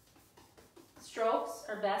strokes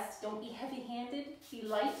are best. Don't be heavy-handed. Be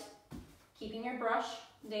light, keeping your brush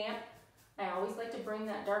damp. I always like to bring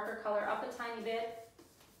that darker color up a tiny bit.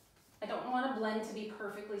 I don't want a blend to be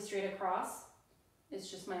perfectly straight across. It's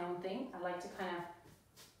just my own thing. I like to kind of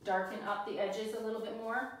darken up the edges a little bit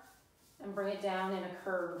more and bring it down in a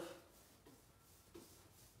curve.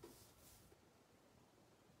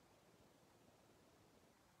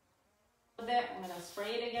 A bit. I'm going to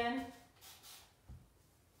spray it again.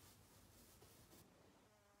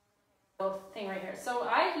 Thing right here. So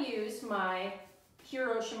I use my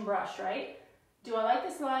Pure Ocean brush, right? Do I like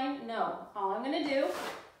this line? No. All I'm going to do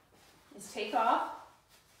is take off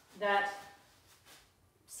that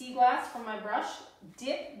sea glass from my brush,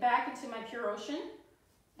 dip back into my Pure Ocean,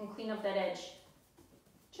 and clean up that edge.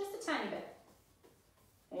 Just a tiny bit.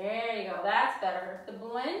 There you go. That's better. The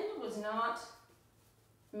blend was not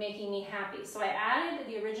making me happy, so I added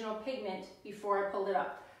the original pigment before I pulled it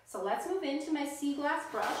up. So let's move into my sea glass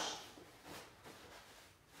brush.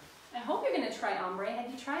 I hope you're going to try Ombre. Have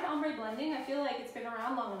you tried Ombre blending? I feel like it's been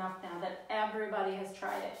around long enough now that everybody has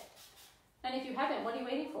tried it. And if you haven't, what are you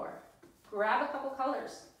waiting for? Grab a couple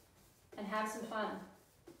colors and have some fun.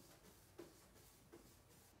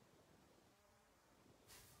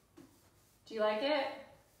 Do you like it?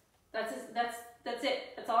 That's it.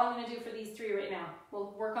 That's all I'm going to do for these 3 right now.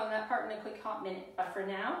 We'll work on that part in a quick hot minute. But for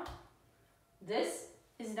now, this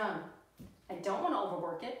is done. I don't want to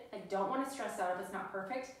overwork it. I don't want to stress out if it's not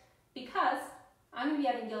perfect, because I'm going to be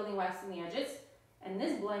adding gilding wax in the edges, and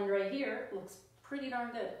this blend right here looks pretty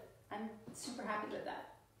darn good. I'm super happy with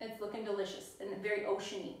that. It's looking delicious and very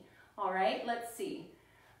oceany. All right, let's see.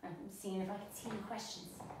 I'm seeing if I can see any questions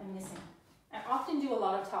I'm missing. I often do a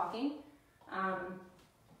lot of talking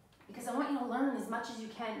because I want you to learn as much as you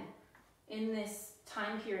can in this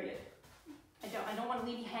time period. I don't want to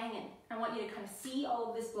leave you hanging. I want you to kind of see all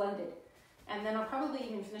of this blended. And then I'll probably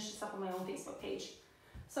even finish this up on my own Facebook page.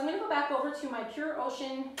 So I'm going to go back over to my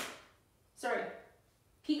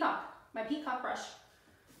Peacock, my Peacock brush.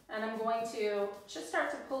 And I'm going to just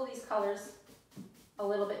start to pull these colors a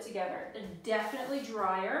little bit together. They're definitely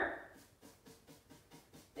drier.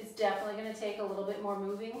 It's definitely going to take a little bit more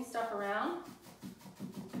moving stuff around.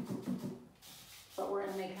 But we're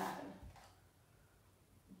going to make it happen.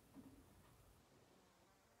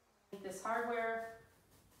 This hardware,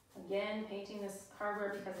 again, painting this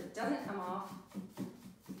hardware because it doesn't come off.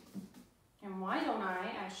 And why don't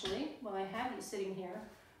I actually, while I have you sitting here,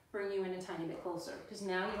 bring you in a tiny bit closer, because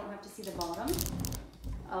now you don't have to see the bottom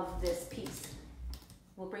of this piece.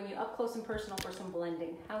 We'll bring you up close and personal for some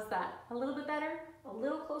blending. How's that? A little bit better? A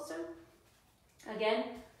little closer? Again,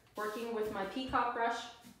 working with my Peacock brush.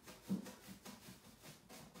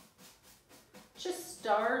 Just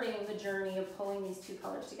starting the journey of pulling these two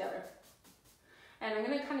colors together. And I'm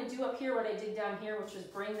going to kind of do up here what I did down here, which was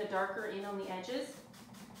bring the darker in on the edges.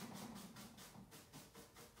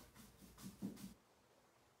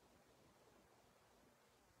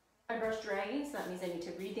 My brush dragging, so that means I need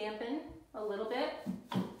to redampen a little bit.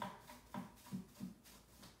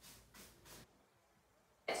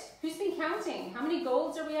 Who's been counting? How many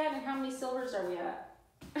golds are we at and how many silvers are we at?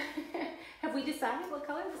 Have we decided what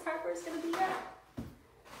color this hardware is going to be at?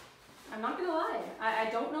 I'm not going to lie. I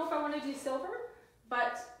don't know if I want to do silver,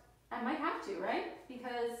 but I might have to, right?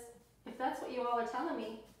 Because if that's what you all are telling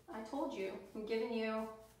me, I told you. I'm giving you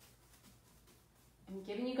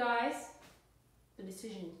guys the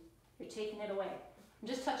decision. You're taking it away. I'm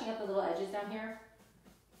just touching up the little edges down here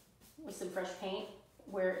with some fresh paint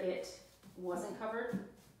where it wasn't covered.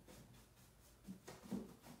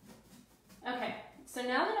 Okay, so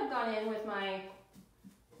now that I've gone in with my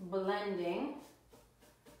blending,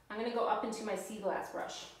 I'm going to go up into my sea glass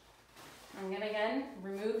brush. I'm going to again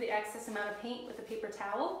remove the excess amount of paint with a paper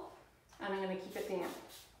towel, and I'm going to keep it damp.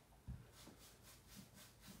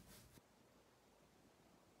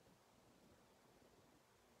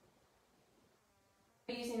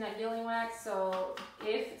 I'm using that gilding wax, so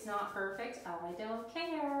if it's not perfect, I don't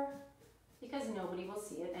care, because nobody will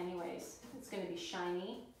see it anyways. It's going to be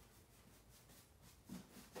shiny.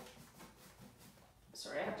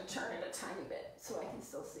 Sorry, I have to turn it a tiny bit so I can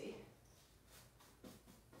still see.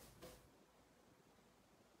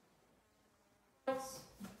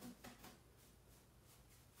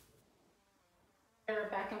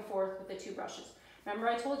 Back and forth with the two brushes. Remember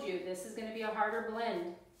I told you this is going to be a harder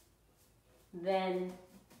blend than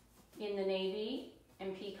in the navy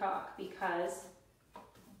and Peacock because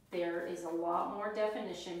there is a lot more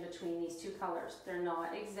definition between these two colors. They're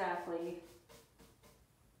not exactly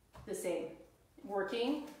the same.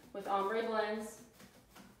 Working with ombre blends,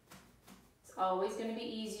 it's always going to be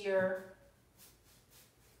easier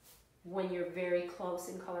when you're very close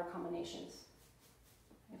in color combinations.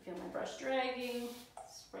 I feel my brush dragging,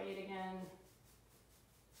 spray it again.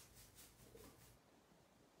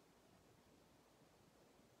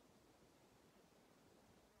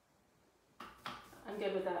 I'm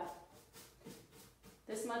good with that.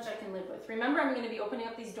 This much I can live with. Remember, I'm going to be opening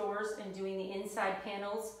up these doors and doing the inside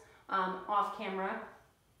panels off camera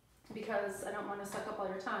because I don't want to suck up all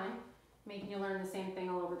your time, making you learn the same thing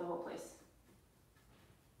all over the whole place.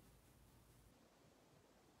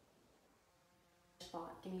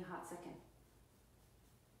 Spot. Give me a hot second.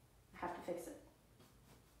 I have to fix it.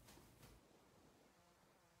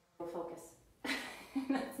 Focus.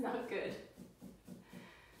 That's not good.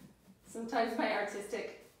 Sometimes my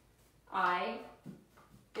artistic eye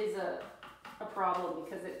is a problem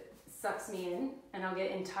because it sucks me in and I'll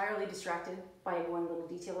get entirely distracted by one little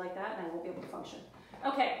detail like that and I won't be able to function.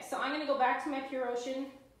 Okay, so I'm going to go back to my Pure Ocean.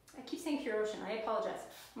 I keep saying Pure Ocean, I apologize.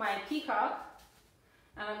 My Peacock,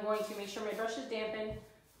 and I'm going to make sure my brush is dampened.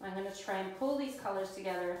 I'm going to try and pull these colors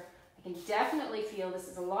together. I can definitely feel this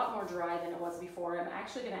is a lot more dry than it was before. I'm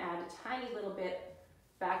actually going to add a tiny little bit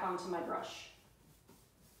back onto my brush.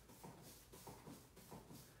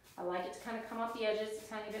 I like it to kind of come off the edges a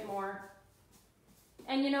tiny bit more.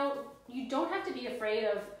 And you know, you don't have to be afraid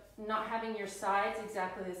of not having your sides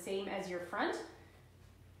exactly the same as your front.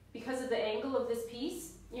 Because of the angle of this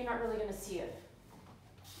piece, you're not really going to see it.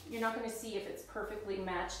 You're not going to see if it's perfectly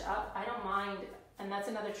matched up. I don't mind, and that's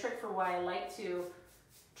another trick for why I like to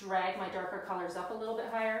drag my darker colors up a little bit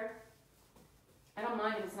higher. I don't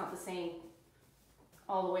mind if it's not the same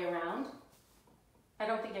all the way around. I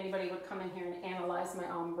don't think anybody would come in here and analyze my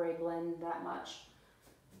ombre blend that much.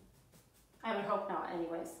 I would hope not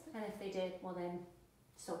anyways. And if they did, well then,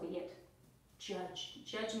 so be it.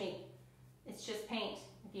 Judge me. It's just paint.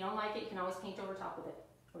 If you don't like it, you can always paint over top of it.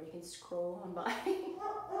 Or you can scroll on by.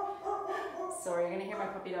 Sorry, you're gonna hear my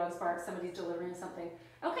puppy dogs bark. Somebody's delivering something.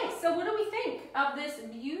 Okay, so what do we think of this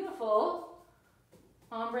beautiful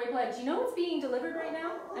ombre blend? Do you know what's being delivered right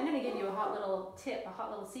now? I'm gonna give you a hot little tip, a hot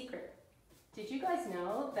little secret. Did you guys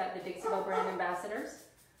know that the Dixie Belle brand ambassadors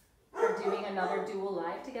are doing another dual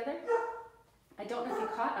live together? I don't know if you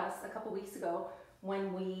caught us a couple weeks ago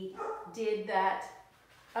when we did that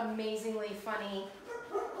amazingly funny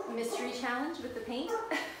mystery challenge with the paint.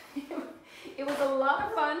 It was a lot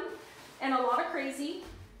of fun and a lot of crazy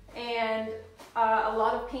and a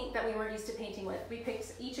lot of paint that we weren't used to painting with. We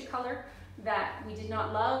picked each a color that we did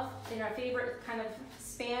not love in our favorite kind of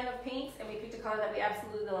span of paints, and we picked a color that we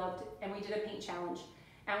absolutely loved, and we did a paint challenge.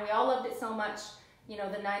 And we all loved it so much, you know,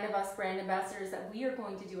 the 9 of us brand ambassadors, that we are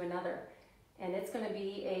going to do another. And it's going to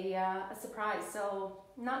be a surprise. So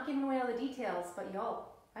not giving away all the details, but y'all,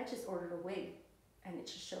 I just ordered a wig and it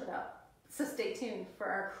just showed up. So stay tuned for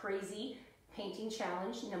our crazy painting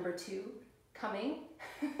challenge number 2 coming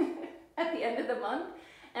at the end of the month.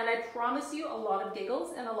 And I promise you a lot of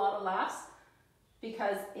giggles and a lot of laughs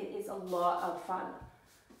because it is a lot of fun.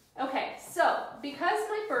 Okay, so because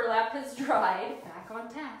my burlap has dried, back on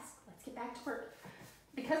task, let's get back to work.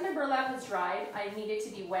 Because my burlap has dried, I need it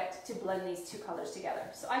to be wet to blend these 2 colors together.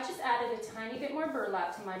 So I just added a tiny bit more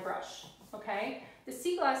burlap to my brush, okay? The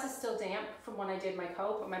sea glass is still damp from when I did my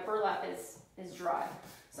coat, but my burlap is dry.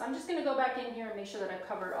 So I'm just gonna go back in here and make sure that I've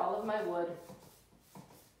covered all of my wood,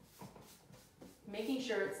 making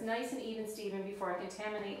sure it's nice and even, Steven, before I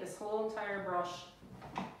contaminate this whole entire brush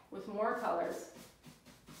with more colors.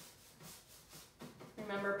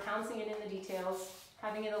 Remember, pouncing it in the details,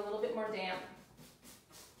 having it a little bit more damp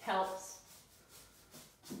helps.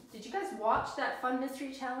 Did you guys watch that fun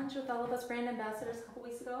mystery challenge with all of us brand ambassadors a couple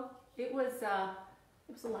weeks ago? It was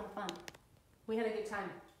a lot of fun. We had a good time.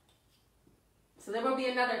 So there will be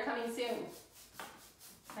another coming soon.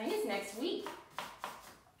 I think it's next week.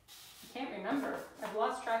 I can't remember. I've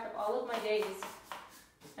lost track of all of my days,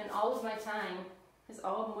 and all of my time is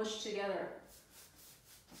all mushed together.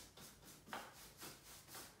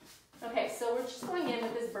 Okay, so we're just going in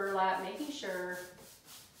with this burlap, making sure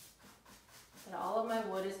that all of my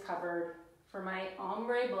wood is covered for my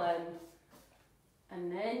ombre blend,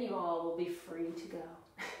 and then you all will be free to go.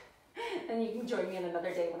 And you can join me in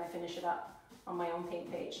another day when I finish it up on my own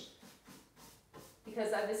paint page.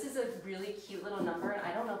 Because this is a really cute little number, and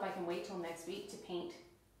I don't know if I can wait till next week to paint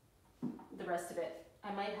the rest of it.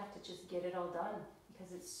 I might have to just get it all done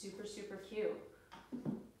because it's super, super cute.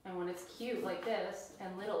 And when it's cute like this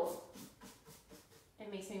and little, it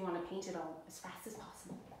makes me want to paint it all as fast as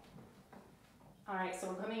possible. All right, so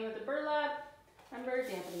we're coming in with the burlap. I'm very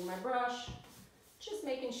dampening my brush, just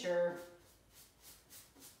making sure.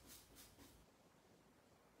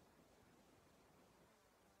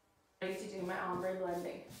 Ready to do my ombre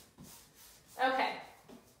blending. Okay,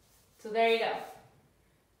 so there you go.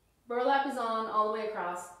 Burlap is on all the way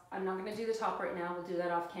across. I'm not going to do the top right now. We'll do that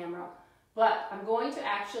off camera. But I'm going to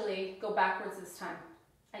actually go backwards this time.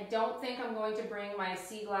 I don't think I'm going to bring my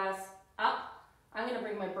sea glass up. I'm going to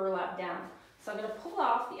bring my burlap down. So I'm going to pull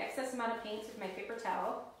off the excess amount of paint with my paper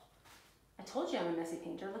towel. I told you I'm a messy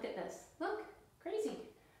painter. Look at this. Look, crazy.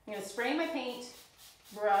 I'm going to spray my paint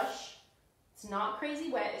brush. It's not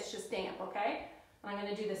crazy wet, it's just damp, okay? And I'm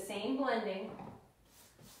going to do the same blending.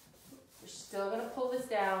 We're still going to pull this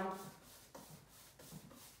down.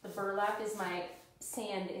 The burlap is my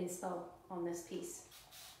sand inspo on this piece.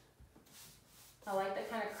 I like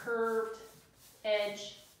that kind of curved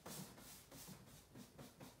edge.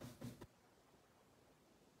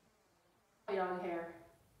 Dog hair.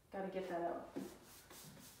 Got to get that out.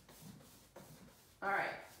 All right.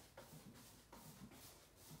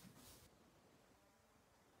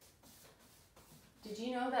 Did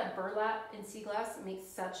you know that burlap and sea glass makes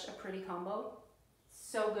such a pretty combo?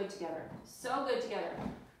 So good together. So good together.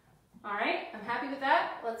 All right, I'm happy with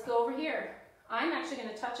that. Let's go over here. I'm actually going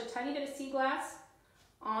to touch a tiny bit of sea glass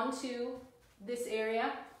onto this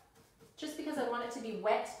area just because I want it to be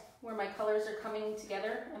wet where my colors are coming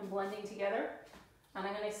together and blending together. And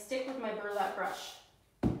I'm going to stick with my burlap brush.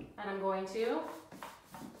 And I'm going to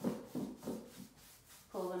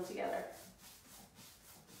pull them together.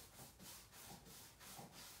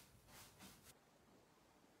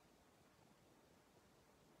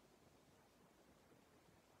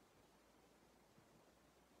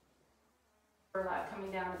 burlap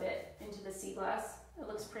coming down a bit into the sea glass. It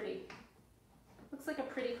looks pretty. Looks like a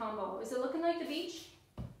pretty combo. Is it looking like the beach?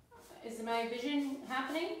 Is my vision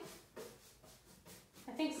happening?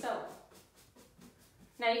 I think so.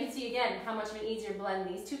 Now you can see again how much of an easier blend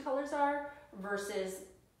these two colors are versus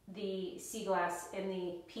the sea glass and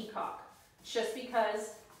the peacock. Just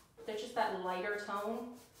because they're just that lighter tone,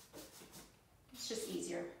 it's just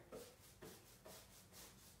easier.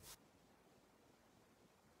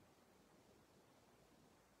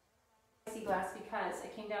 Sea glass because I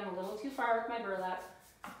came down a little too far with my burlap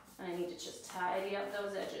and I need to just tidy up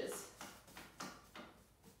those edges.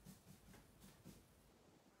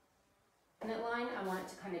 And that line, I want it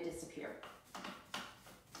to kind of disappear.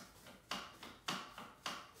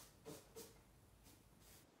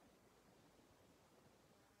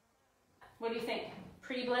 What do you think?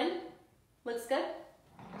 Pretty blend? Looks good?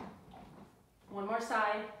 One more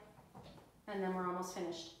side, and then we're almost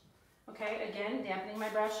finished. Okay, again, dampening my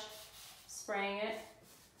brush, spraying it,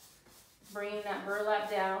 bringing that burlap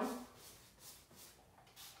down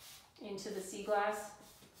into the sea glass,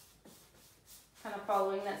 kind of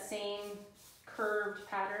following that same curved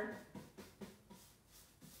pattern.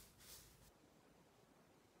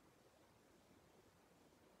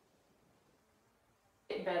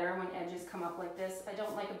 Better when edges come up like this. I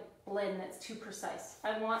don't like a blend that's too precise.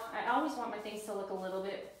 I always want my things to look a little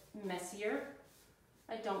bit messier.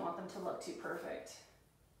 I don't want them to look too perfect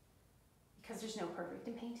because there's no perfect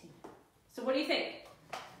in painting. So what do you think?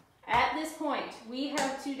 At this point, we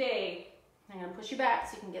have today, I'm going to push you back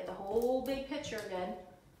so you can get the whole big picture again.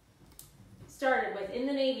 Started with in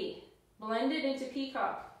the navy, blended into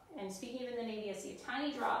peacock, and speaking of in the navy, I see a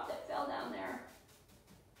tiny drop that fell down there.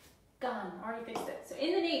 Gone, already fixed it. So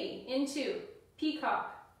in the navy, into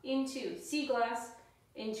peacock, into sea glass,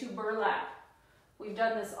 into burlap. We've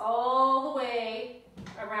done this all the way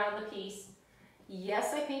around the piece.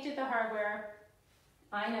 Yes, I painted the hardware.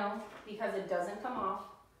 I know, because it doesn't come off.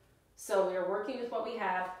 So we are working with what we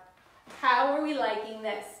have. How are we liking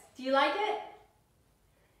this? Do you like it?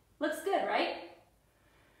 Looks good, right?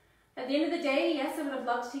 At the end of the day, yes, I would have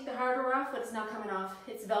loved to take the hardware off, but it's not coming off.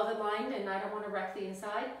 It's velvet lined and I don't want to wreck the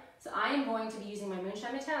inside. So I am going to be using my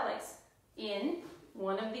Moonshine Metallics in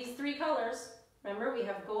one of these three colors. Remember, we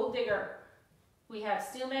have Gold Digger, we have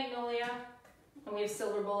Steel Magnolia, and we have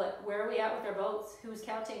Silver Bullet. Where are we at with our boats? Who's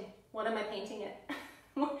counting? What am I painting it?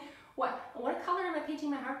 What color am I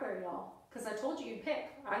painting my hardware, y'all? Because I told you you'd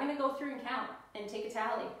pick. I'm going to go through and count and take a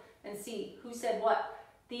tally and see who said what.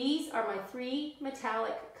 These are my three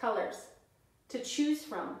metallic colors to choose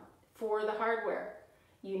from for the hardware.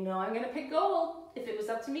 You know I'm going to pick gold if it was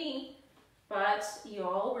up to me, but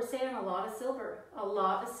y'all were saying a lot of silver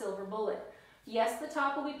bullet. Yes, the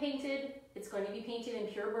top will be painted. It's going to be painted in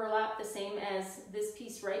pure burlap, the same as this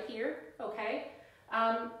piece right here, okay?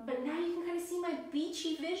 But now you can kind of see my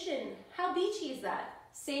beachy vision. How beachy is that?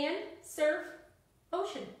 Sand, surf,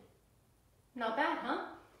 ocean. Not bad, huh?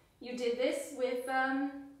 You did this with,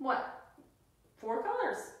 what? 4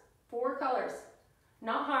 colors. 4 colors.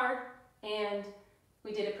 Not hard, and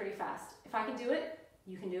we did it pretty fast. If I can do it,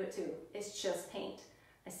 you can do it too. It's just paint.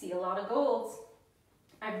 I see a lot of golds.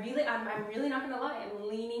 I'm really not gonna lie, I'm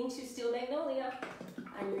leaning to Steel Magnolia.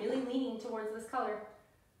 I'm really leaning towards this color.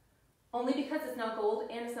 Only because it's not gold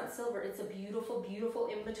and it's not silver. It's a beautiful, beautiful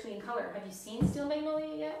in-between color. Have you seen Steel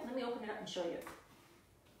Magnolia yet? Let me open it up and show you.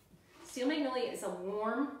 Steel Magnolia is a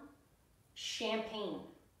warm champagne.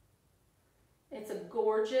 It's a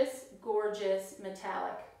gorgeous, gorgeous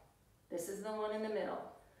metallic. This is the one in the middle.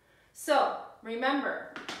 So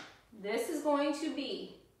remember, this is going to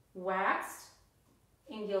be waxed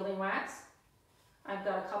in gilding wax. I've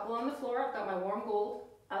got a couple on the floor. I've got my warm gold,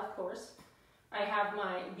 of course. I have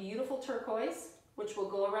my beautiful turquoise, which will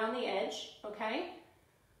go around the edge, okay?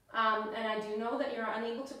 And I do know that you're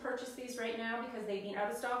unable to purchase these right now because they've been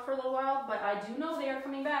out of stock for a little while, but I do know they are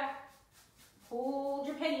coming back. Hold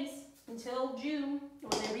your pennies until June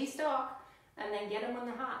when they restock, and then get them when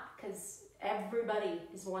they're hot, because everybody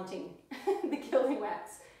is wanting the gilding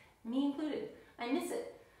wax, me included. I miss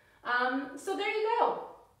it. So there you go.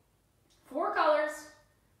 4 colors,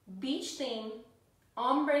 beach theme,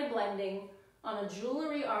 ombre blending on a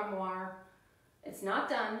jewelry armoire. It's not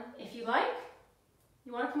done. If you like,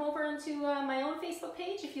 you want to come over into my own Facebook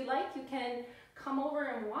page. If you like, you can come over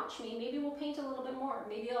and watch me. Maybe we'll paint a little bit more.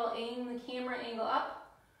 Maybe I'll aim the camera angle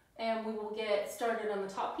up and we will get started on the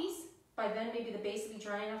top piece. By then, maybe the base will be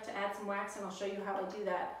dry enough to add some wax, and I'll show you how I do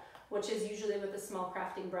that, which is usually with a small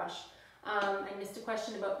crafting brush. I missed a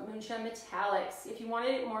question about Moonshine Metallics. If you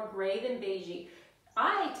wanted it more gray than beigey,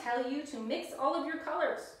 I tell you to mix all of your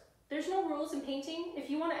colors. There's no rules in painting. If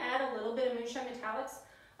you want to add a little bit of moonshine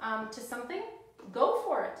metallics to something, go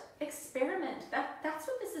for it. Experiment. That's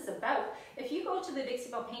what this is about. If you go to the Dixie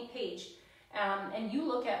Belle paint page and you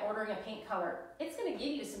look at ordering a paint color, it's going to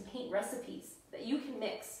give you some paint recipes that you can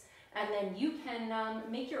mix, and then you can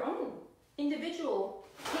make your own individual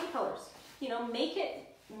paint colors. You know, make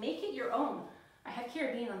it your own. I have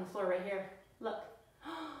Caribbean on the floor right here. Look.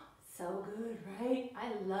 So good, right?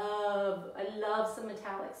 I love some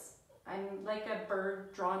metallics. I'm like a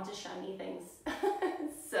bird drawn to shiny things.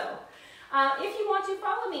 So, if you want to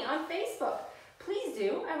follow me on Facebook, please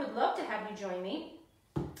do. I would love to have you join me.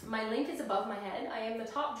 My link is above my head. I am the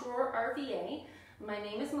Top Drawer RVA. My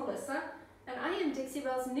name is Melissa, and I am Dixie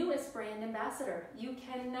Belle's newest brand ambassador. You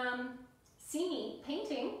can see me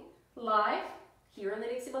painting live here on the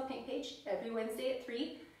Dixie Belle paint page every Wednesday at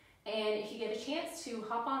 3. And if you get a chance to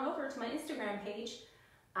hop on over to my Instagram page,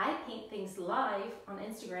 I paint things live on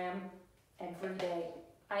Instagram every day.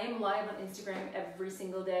 I am live on Instagram every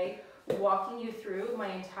single day, walking you through my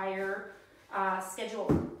entire schedule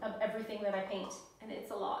of everything that I paint. And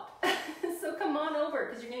it's a lot. So come on over,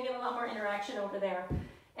 because you're going to get a lot more interaction over there.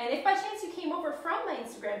 And if by chance you came over from my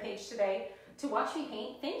Instagram page today to watch me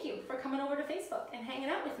paint, thank you for coming over to Facebook and hanging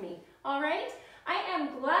out with me. All right? I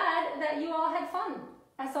am glad that you all had fun.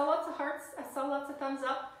 I saw lots of hearts. I saw lots of thumbs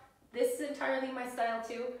up. This is entirely my style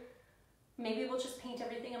too. Maybe we'll just paint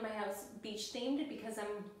everything in my house beach themed, because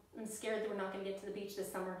I'm scared that we're not going to get to the beach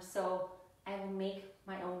this summer. So I will make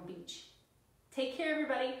my own beach. Take care,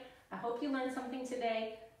 everybody. I hope you learned something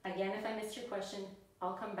today. Again, if I missed your question,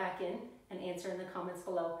 I'll come back in and answer in the comments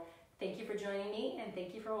below. Thank you for joining me, and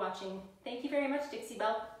thank you for watching. Thank you very much, Dixie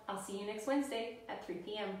Belle. I'll see you next Wednesday at 3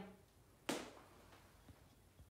 p.m.